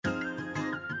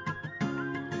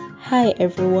Hi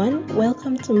everyone,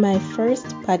 welcome to my first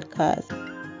podcast,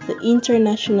 the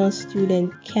International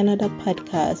Student Canada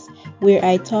podcast, where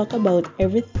I talk about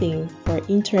everything for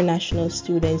international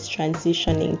students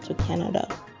transitioning to Canada.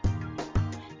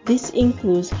 This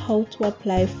includes how to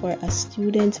apply for a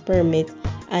student permit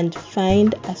and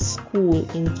find a school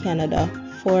in Canada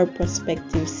for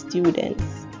prospective students.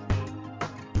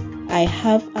 I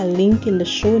have a link in the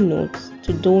show notes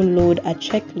to download a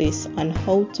checklist on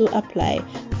how to apply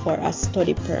for a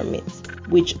study permit,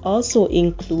 which also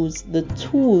includes the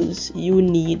tools you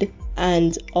need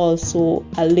and also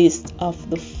a list of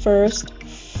the first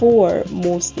 4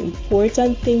 most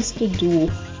important things to do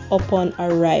upon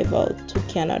arrival to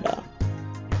Canada.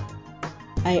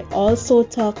 I also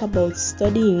talk about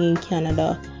studying in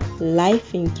Canada,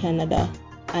 life in Canada,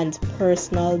 and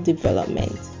personal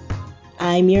development.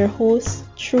 I'm your host,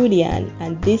 Trudian,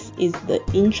 and this is the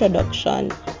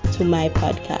introduction to my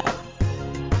podcast.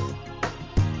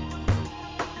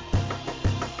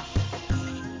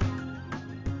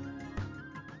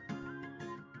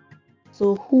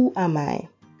 So, who am I?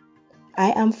 I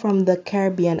am from the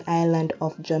Caribbean island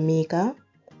of Jamaica.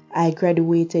 I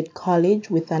graduated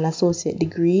college with an associate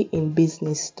degree in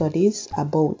business studies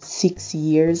about 6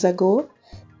 years ago.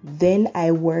 Then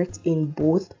I worked in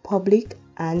both public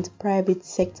and private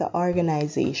sector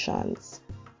organizations.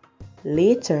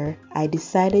 Later, I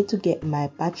decided to get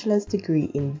my bachelor's degree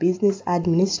in business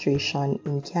administration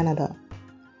in Canada.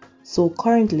 So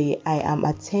currently, I am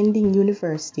attending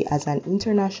university as an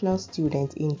international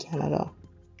student in Canada.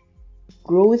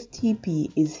 Growth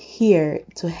TP is here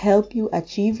to help you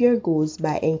achieve your goals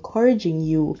by encouraging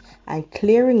you and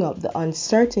clearing up the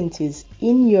uncertainties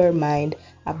in your mind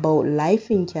about life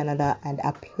in Canada and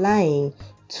applying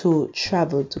to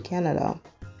travel to Canada.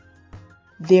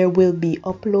 There will be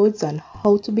uploads on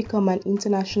how to become an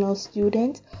international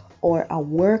student or a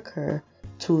worker,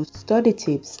 to study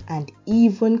tips, and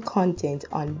even content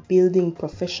on building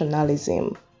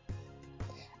professionalism.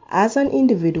 As an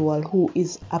individual who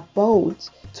is about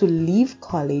to leave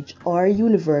college or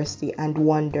university and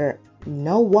wonder,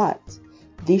 now what?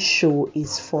 This show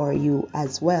is for you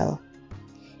as well.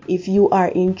 If you are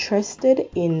interested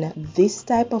in this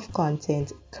type of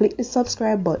content, click the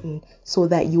subscribe button so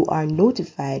that you are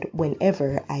notified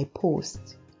whenever I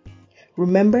post.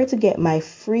 Remember to get my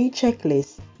free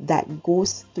checklist that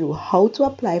goes through how to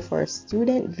apply for a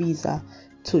student visa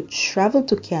to travel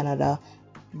to Canada,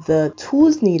 the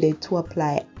tools needed to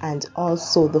apply, and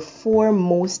also the 4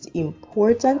 most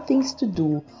important things to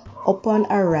do upon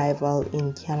arrival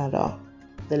in Canada.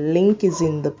 The link is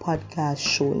in the podcast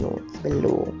show notes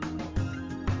below.